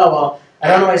like, oh, well, I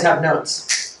don't always have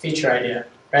notes. Feature idea,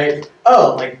 right?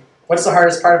 Oh, like, what's the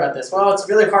hardest part about this? Well, it's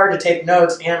really hard to take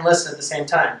notes and listen at the same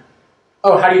time.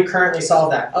 Oh, how do you currently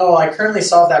solve that? Oh, I currently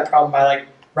solve that problem by like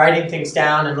writing things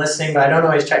down and listening, but I don't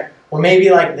always check. Well, maybe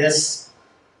like this,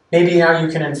 maybe now you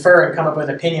can infer and come up with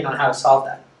an opinion on how to solve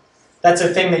that. That's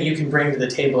a thing that you can bring to the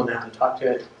table now to talk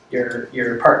to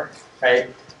your partner, right?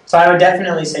 So I would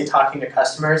definitely say talking to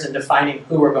customers and defining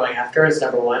who we're going after is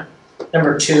number one.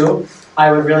 Number two,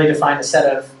 I would really define a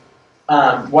set of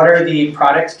what are the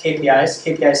product KPIs?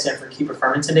 KPIs stand for key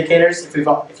performance indicators. If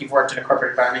you've worked in a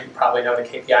corporate environment, you probably know what a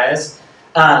KPI is.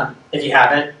 If you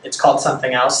haven't, it's called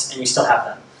something else, and you still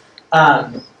have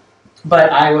them. But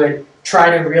I would try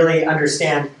to really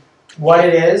understand what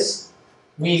it is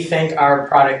we think our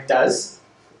product does,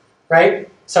 right?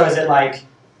 So is it like,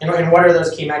 and what are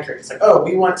those key metrics? It's like, oh,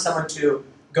 we want someone to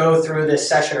go through this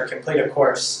session or complete a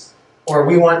course, or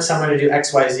we want someone to do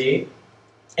X, Y, Z,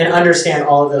 and understand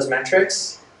all of those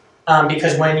metrics.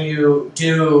 Because when you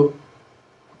do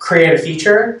create a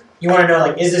feature, you want to know,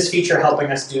 like, is this feature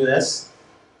helping us do this?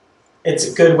 It's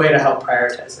a good way to help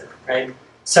prioritize it, right?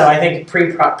 So I think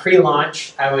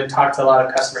pre-launch, I would talk to a lot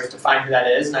of customers to find who that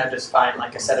is, and I would just find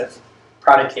like a set of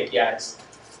product KPIs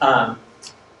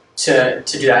to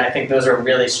do that. I think those are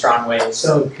really strong ways.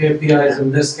 So KPIs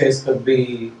in this case could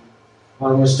be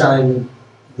how much time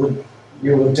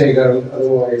you would take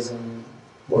otherwise, and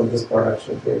what this product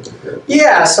should be able to do.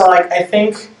 Yeah, so like I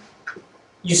think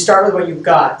you start with what you've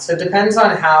got. So it depends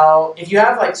on how, if you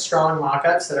have like strong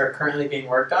mock-ups that are currently being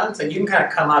worked on, so you can kind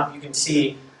of come up, you can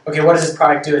see, okay, what does this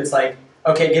product do? It's like,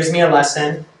 okay, it gives me a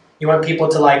lesson. You want people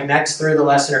to like next through the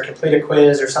lesson or complete a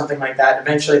quiz or something like that.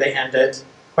 Eventually they end it,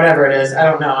 whatever it is. I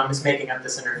don't know, I'm just making up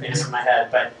this interface in my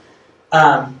head. But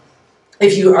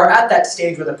if you are at that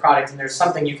stage with a product and there's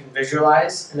something you can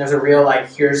visualize and there's a real like,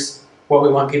 here's what we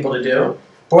want people to do,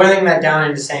 boiling that down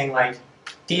into saying like,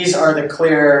 these are the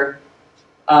clear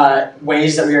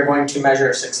ways that we are going to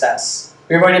measure success.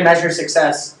 We are going to measure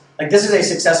success, like this is a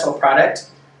successful product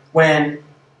when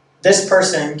this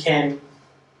person can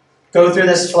go through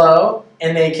this flow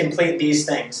and they complete these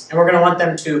things. And we're going to want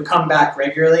them to come back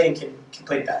regularly and can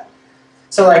complete that.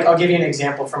 So like, I'll give you an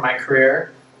example from my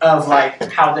career of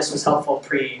like how this was helpful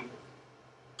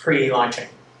pre-launching.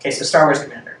 Okay, so Star Wars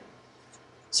Commander.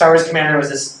 Star Wars Commander was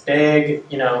this big,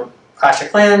 Clash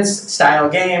of Clans style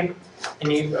game.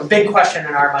 And a big question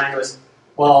in our mind was,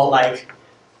 well, like,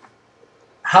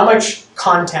 how much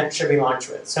content should we launch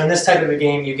with? So in this type of a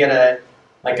game, you get a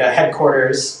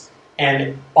headquarters,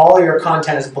 and all your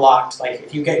content is blocked. Like,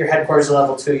 if you get your headquarters to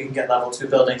level 2, you can get level 2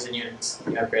 buildings and units.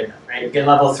 You upgrade them, right? You get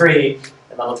level 3,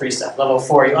 get level 3 stuff. Level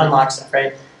 4, you unlock stuff,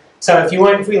 right? So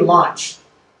if we launch,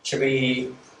 should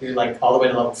we do like all the way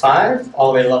to level 5,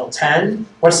 all the way to level 10?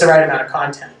 What's the right amount of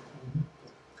content?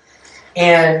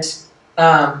 And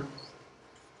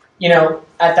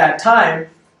at that time,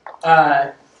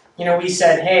 we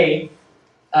said, hey,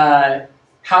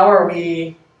 how are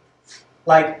we,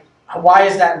 like, why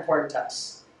is that important to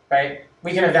us, right?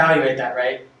 We can evaluate that,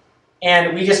 right?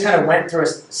 And we just kind of went through a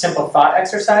simple thought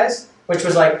exercise, which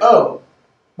was like, oh,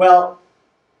 well,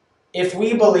 if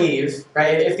we believe,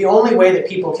 right, if the only way that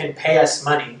people can pay us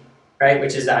money, right,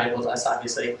 which is valuable to us,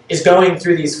 obviously, is going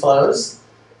through these flows,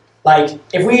 like,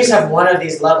 if we just have one of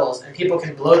these levels and people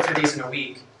can blow through these in a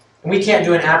week, and we can't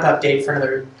do an app update for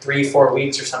another 3-4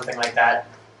 weeks or something like that,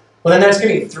 well, then that's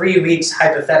going to be 3 weeks,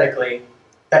 hypothetically,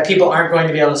 that people aren't going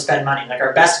to be able to spend money. Like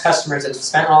our best customers that have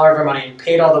spent all of our money and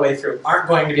paid all the way through aren't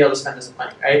going to be able to spend this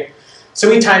money, right? So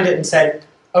we timed it and said,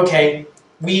 okay,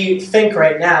 we think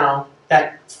right now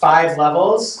that 5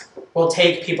 levels will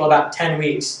take people about 10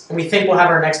 weeks, and we think we'll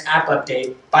have our next app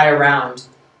update by around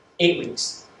 8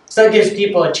 weeks. So that gives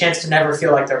people a chance to never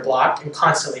feel like they're blocked and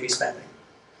constantly be spending.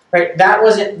 Right?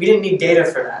 We didn't need data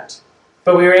for that,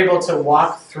 but we were able to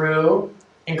walk through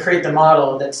and create the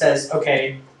model that says,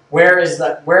 okay, where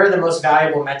are the most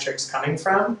valuable metrics coming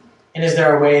from, and is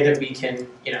there a way that we can,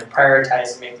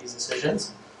 prioritize and make these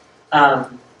decisions?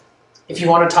 If you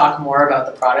want to talk more about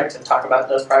the product and talk about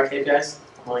those product KPIs,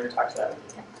 I'm willing to talk to that.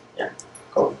 Yeah,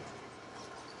 cool.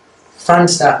 Fun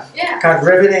stuff. Yeah. God,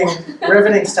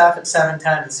 riveting stuff at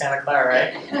 7:10 in Santa Clara,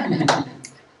 right?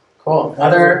 Cool.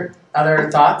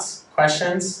 Other thoughts,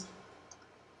 questions,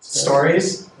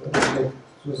 stories? It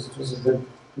was a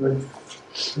good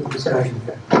discussion.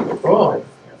 Cool.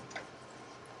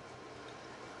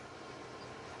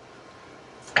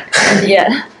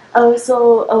 Yeah.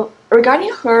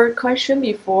 Regarding her question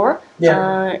before,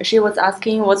 she was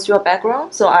asking what's your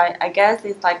background. So I guess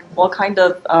it's like what kind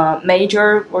of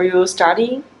major were you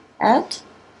studying at?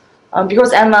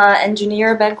 Because I'm an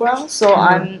engineer background, so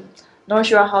I'm not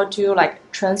sure how to like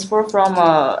transfer from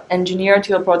an engineer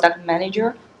to a product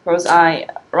manager. because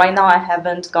right now I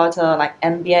haven't got a like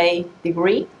MBA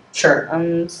degree. Sure.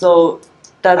 So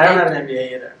does I don't it? have an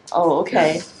MBA either. Oh,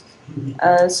 okay.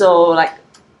 So like,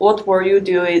 what were you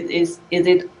do? Is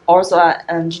it also an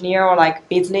engineer or like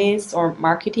business or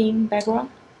marketing background?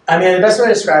 I mean, the best way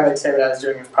to describe it, I'd say what I was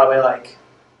doing was probably like,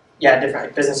 yeah, different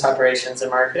like business operations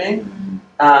and marketing,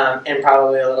 and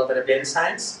probably a little bit of data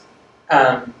science.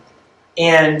 But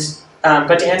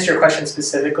to answer your question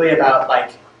specifically about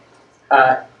like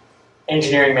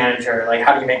engineering manager, like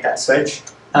how do you make that switch?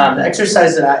 The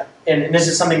exercise that and this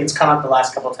is something that's come up the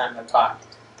last couple of times I've talked.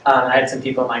 I had some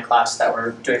people in my class that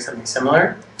were doing something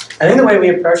similar. I think the way we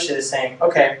approached it is saying,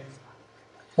 okay,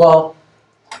 well,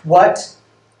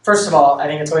 first of all, I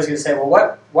think it's always good to say,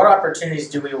 well, what opportunities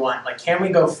do we want? Like, can we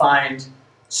go find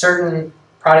certain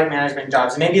product management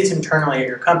jobs? Maybe it's internally at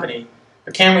your company,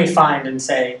 but can we find and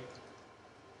say,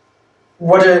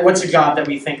 what's a job that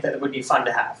we think that would be fun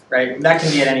to have, right? That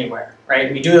can be at anywhere,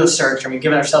 right? We do a search and we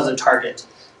give ourselves a target.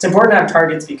 It's important to have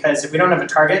targets because if we don't have a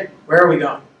target, where are we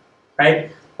going, right?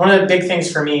 One of the big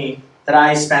things for me that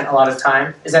I spent a lot of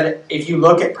time is that if you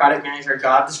look at product manager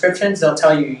job descriptions, they'll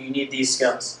tell you you need these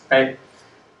skills, right?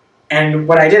 And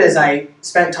what I did is I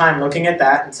spent time looking at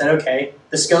that and said, okay,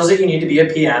 the skills that you need to be a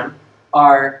PM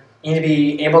are you need to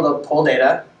be able to pull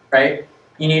data, right?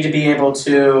 You need to be able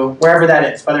to, wherever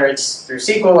that is, whether it's through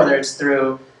SQL, whether it's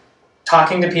through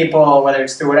talking to people, whether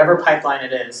it's through whatever pipeline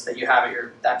it is that you have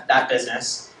at that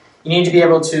business, you need to be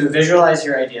able to visualize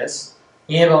your ideas.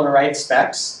 You need to be able to write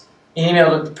specs. You need to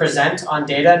be able to present on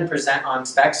data and present on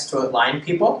specs to align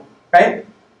people, right?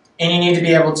 And you need to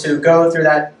be able to go through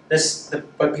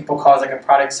what people call like a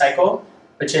product cycle,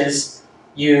 which is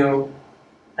an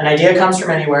idea comes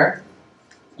from anywhere,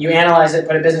 you analyze it,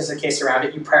 put a business case around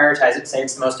it, you prioritize it, say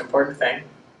it's the most important thing.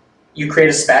 You create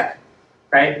a spec,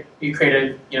 right? You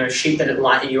create a sheet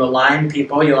that you align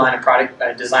people, you align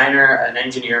a designer, an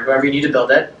engineer, whoever you need to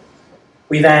build it.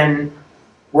 We then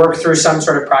work through some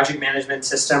sort of project management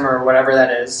system or whatever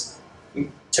that is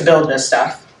to build this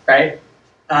stuff, right?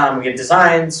 We get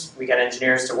designs, we get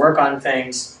engineers to work on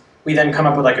things. We then come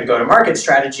up with like a go-to-market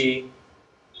strategy.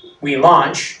 We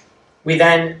launch. We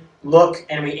then look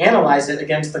and we analyze it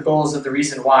against the goals of the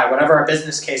reason why. Whatever our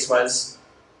business case was,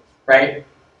 right?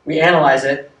 We analyze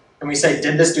it and we say,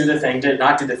 did this do the thing? Did it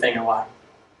not do the thing, and why?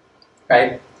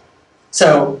 Right?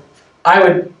 So I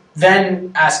would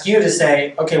then ask you to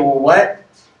say, okay, well, what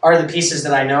are the pieces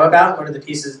that I know about? What are the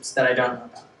pieces that I don't know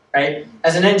about? Right?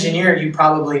 As an engineer, you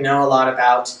probably know a lot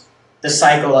about the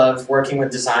cycle of working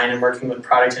with design and working with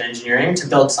product and engineering to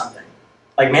build something.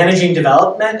 Like managing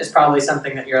development is probably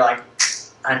something that you're like,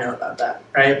 I know about that,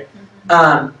 right?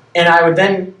 Mm-hmm. And I would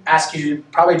then ask you to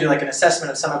probably do like an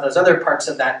assessment of some of those other parts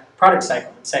of that product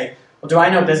cycle and say, well, do I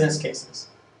know business cases,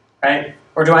 right?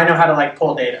 Or do I know how to like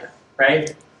pull data,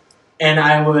 right? And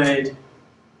I would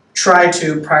try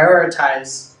to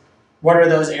prioritize what are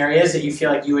those areas that you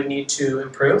feel like you would need to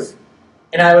improve,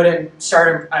 and I would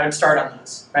start on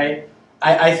those, right?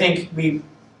 I think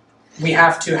we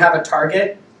have to have a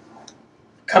target,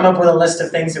 come up with a list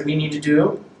of things that we need to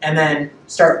do, and then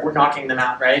start knocking them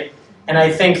out, right? And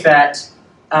I think that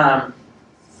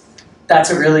that's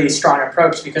a really strong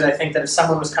approach, because I think that if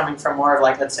someone was coming from more of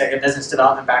like, let's say, a business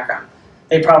development background,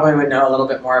 they probably would know a little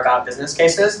bit more about business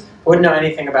cases, wouldn't know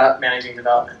anything about managing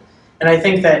development. And I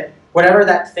think that whatever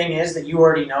that thing is that you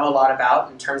already know a lot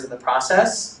about in terms of the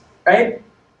process, right?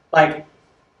 Like,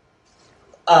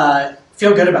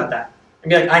 feel good about that. And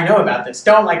be like, I know about this.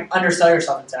 Don't like undersell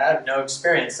yourself and say, I have no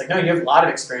experience. Like, no, you have a lot of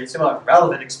experience. You have a lot of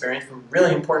relevant experience from a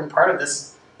really important part of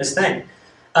this thing.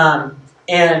 I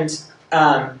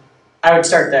would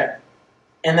start there.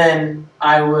 And then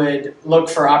I would look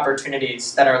for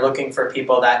opportunities that are looking for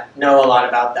people that know a lot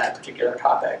about that particular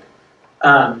topic.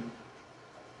 I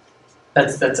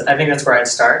think that's where I'd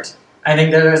start. I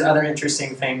think there's other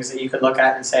interesting things that you could look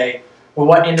at and say, well,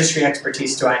 what industry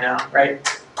expertise do I know, right?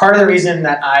 Part of the reason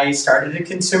that I started a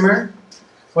consumer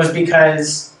was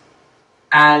because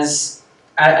at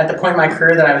the point in my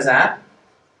career that I was at,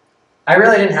 I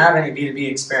really didn't have any B2B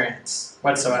experience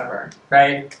whatsoever,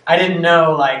 right? I didn't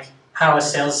know like how a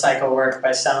sales cycle worked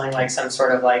by selling like some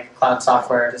sort of like cloud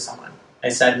software to someone. I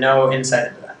said no insight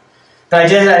into that. But I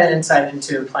did have insight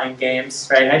into playing games,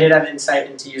 right? I did have insight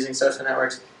into using social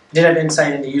networks. I did have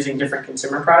insight into using different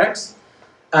consumer products.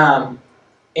 And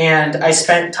I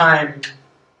spent time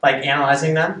like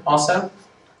analyzing them also,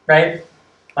 right?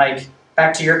 Like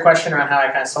back to your question around how I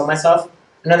kind of sold myself.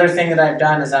 Another thing that I've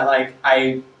done is that like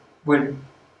I would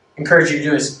encourage you to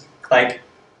do is like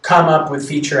come up with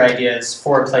feature ideas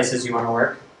for places you want to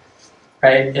work,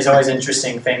 right? Is always an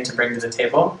interesting thing to bring to the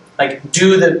table. Like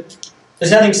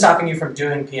there's nothing stopping you from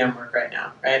doing PM work right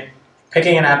now, right?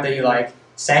 Picking an app that you like,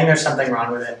 saying there's something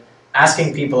wrong with it,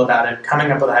 asking people about it,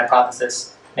 coming up with a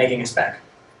hypothesis, making a spec,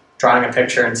 drawing a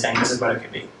picture and saying this is what it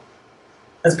could be.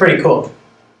 That's pretty cool.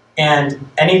 And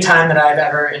any time that I've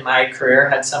ever in my career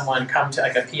had someone come to,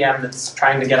 like a PM that's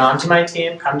trying to get onto my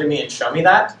team, come to me and show me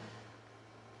that,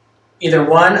 either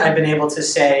one, I've been able to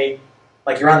say,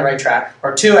 like, you're on the right track,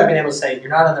 or two, I've been able to say, you're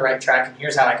not on the right track and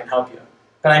here's how I can help you.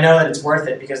 But I know that it's worth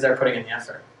it because they're putting in the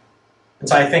effort. And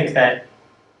so I think that,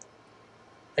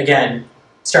 again,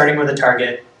 starting with a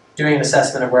target, doing an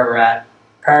assessment of where we're at,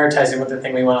 prioritizing what the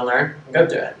thing we want to learn, and go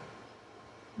do it.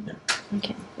 Yeah.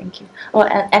 Okay, thank you. Oh,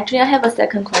 and actually, I have a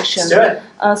second question. Let's do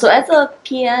it. So as a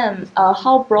PM,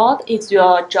 how broad is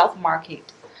your job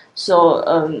market?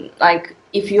 So, like,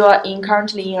 if you are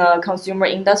currently in a consumer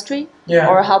industry, Yeah.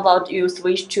 or how about you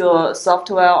switch to a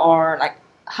software or like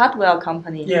hardware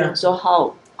company? Yeah. So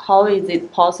how is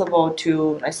it possible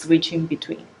to like switch in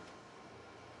between?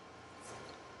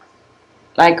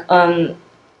 Like,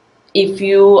 if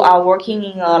you are working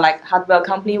in a like hardware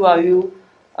company, where you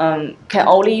can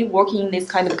only work in this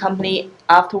kind of company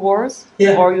afterwards,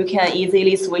 Yeah. or you can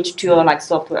easily switch to a like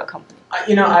software company.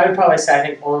 You know, I would probably say I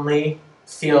think only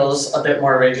feels a bit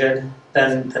more rigid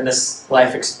than this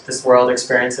this world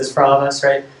experiences for all of us,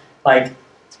 right? Like,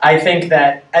 I think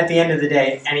that at the end of the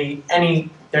day,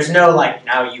 there's no like,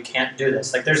 now you can't do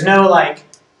this. Like, there's no like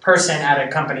person at a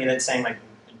company that's saying like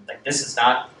this is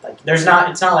not like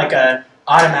it's not like a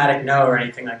automatic no or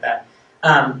anything like that.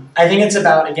 I think it's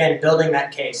about, again, building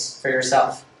that case for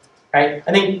yourself, right?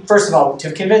 I think, first of all,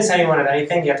 to convince anyone of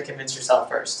anything, you have to convince yourself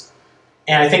first.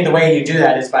 And I think the way you do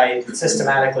that is by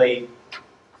systematically,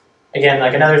 again,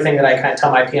 like another thing that I kind of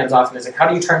tell my PMs often is like, how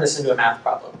do you turn this into a math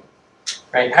problem,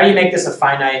 right? How do you make this a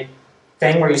finite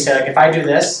thing where you say, like, if I do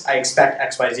this, I expect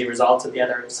XYZ results at the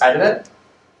other side of it?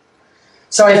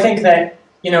 So I think that,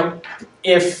 you know,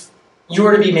 if you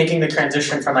were to be making the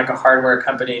transition from like a hardware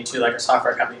company to like a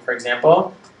software company, for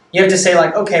example, you have to say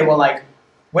like, okay, well, like,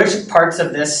 which parts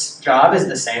of this job is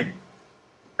the same,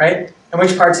 right? And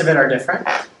which parts of it are different?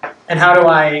 And how do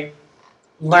I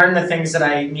learn the things that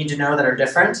I need to know that are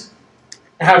different?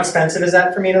 And how expensive is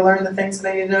that for me to learn the things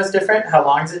that I need to know is different? How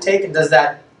long does it take? And does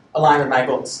that align with my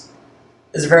goals?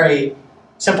 It's a very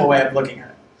simple way of looking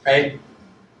at it,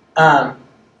 right?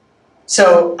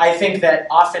 So I think that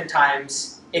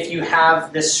oftentimes, if you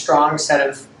have this strong set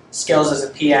of skills as a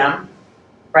PM,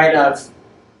 right, of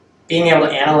being able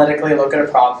to analytically look at a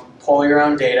problem, pull your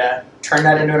own data, turn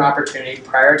that into an opportunity,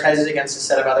 prioritize it against a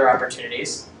set of other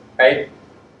opportunities, right?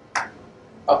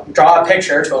 Draw a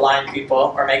picture to align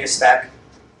people or make a spec,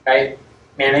 right?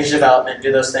 Manage development,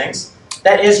 do those things.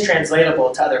 That is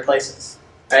translatable to other places,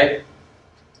 right?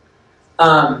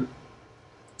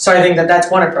 So I think that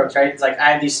that's one approach, right? It's like I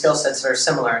have these skill sets that are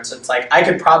similar, and so it's like I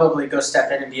could probably go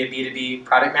step in and be a B2B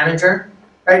product manager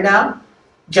right now,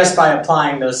 just by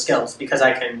applying those skills because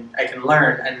I can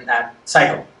learn in that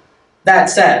cycle. That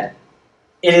said,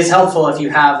 it is helpful if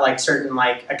you have like certain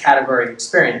like a category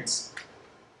experience.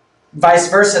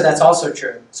 Vice versa, that's also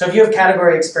true. So if you have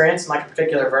category experience in like a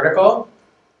particular vertical,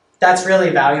 that's really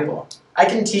valuable. I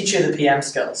can teach you the PM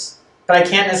skills, but I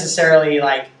can't necessarily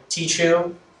like teach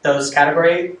you those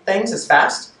category things as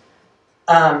fast.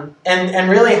 And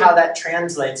really how that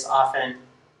translates often,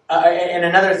 and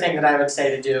another thing that I would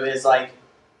say to do is like,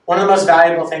 one of the most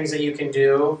valuable things that you can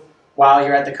do while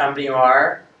you're at the company you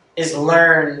are is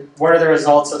learn what are the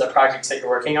results of the projects that you're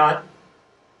working on.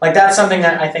 Like that's something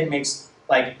that I think makes,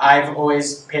 like I've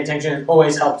always paid attention,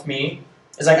 always helped me,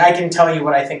 is like I can tell you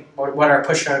what I think, what are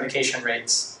push notification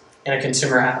rates in a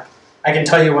consumer app. I can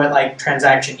tell you what like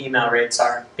transaction email rates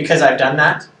are because I've done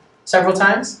that several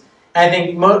times. And I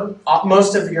think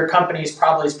most of your companies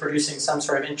probably is producing some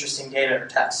sort of interesting data or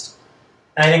test.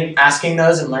 And I think asking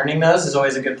those and learning those is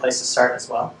always a good place to start as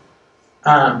well.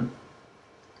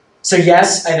 So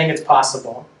yes, I think it's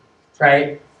possible,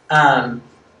 right? And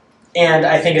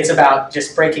I think it's about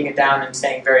just breaking it down and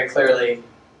saying very clearly,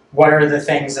 what are the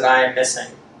things that I am missing?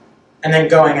 And then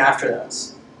going after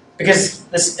those. Because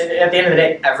this, at the end of the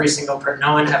day, every single person,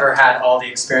 no one ever had all the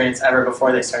experience ever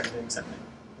before they started doing something.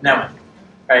 No one,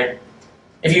 right?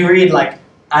 If you read, like,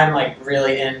 I'm like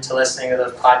really into listening to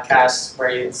those podcasts where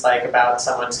it's like about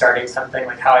someone starting something,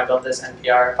 like How I Built This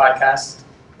NPR podcast.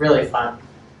 Really fun.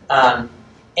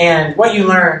 And what you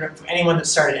learn from anyone that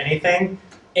started anything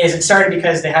is it started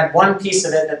because they had one piece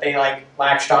of it that they like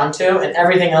latched onto, and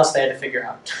everything else they had to figure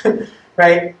out,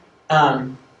 right?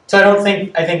 So I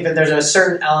think that there's a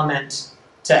certain element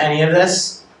to any of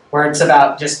this where it's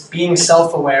about just being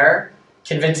self-aware,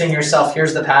 convincing yourself,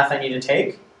 here's the path I need to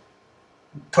take,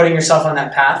 putting yourself on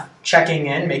that path, checking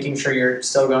in, making sure you're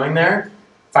still going there,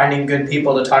 finding good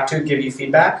people to talk to, give you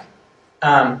feedback.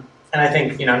 And I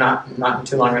think, not in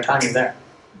too long of a time you're there.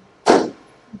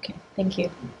 Okay, thank you.